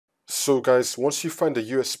So guys, once you find a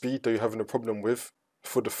USB that you're having a problem with,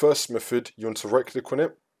 for the first method, you want to right click on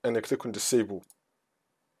it and then click on disable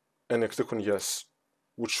and then click on yes,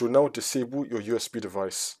 which will now disable your USB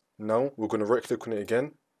device. Now we're going to right click on it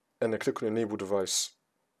again and then click on enable device,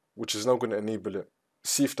 which is now going to enable it.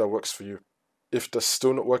 See if that works for you. If that's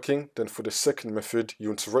still not working, then for the second method, you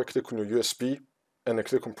want to right click on your USB and then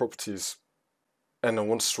click on properties. And then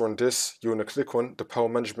once you're on this, you want to click on the power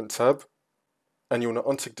management tab and you want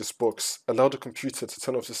to untick this box. Allow the computer to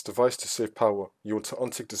turn off this device to save power. You want to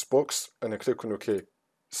untick this box and then click on OK.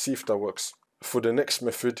 See if that works. For the next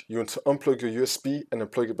method, you want to unplug your USB and then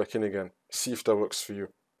plug it back in again. See if that works for you.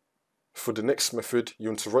 For the next method, you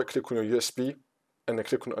want to right click on your USB and then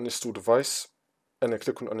click on uninstall device and then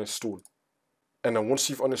click on uninstall. And then once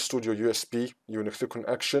you've uninstalled your USB, you want to click on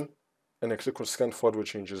action and then click on scan for hardware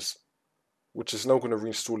changes, which is now going to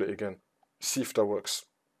reinstall it again. See if that works.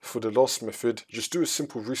 For the last method, just do a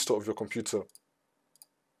simple restart of your computer.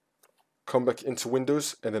 Come back into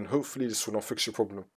Windows and then hopefully this will now fix your problem.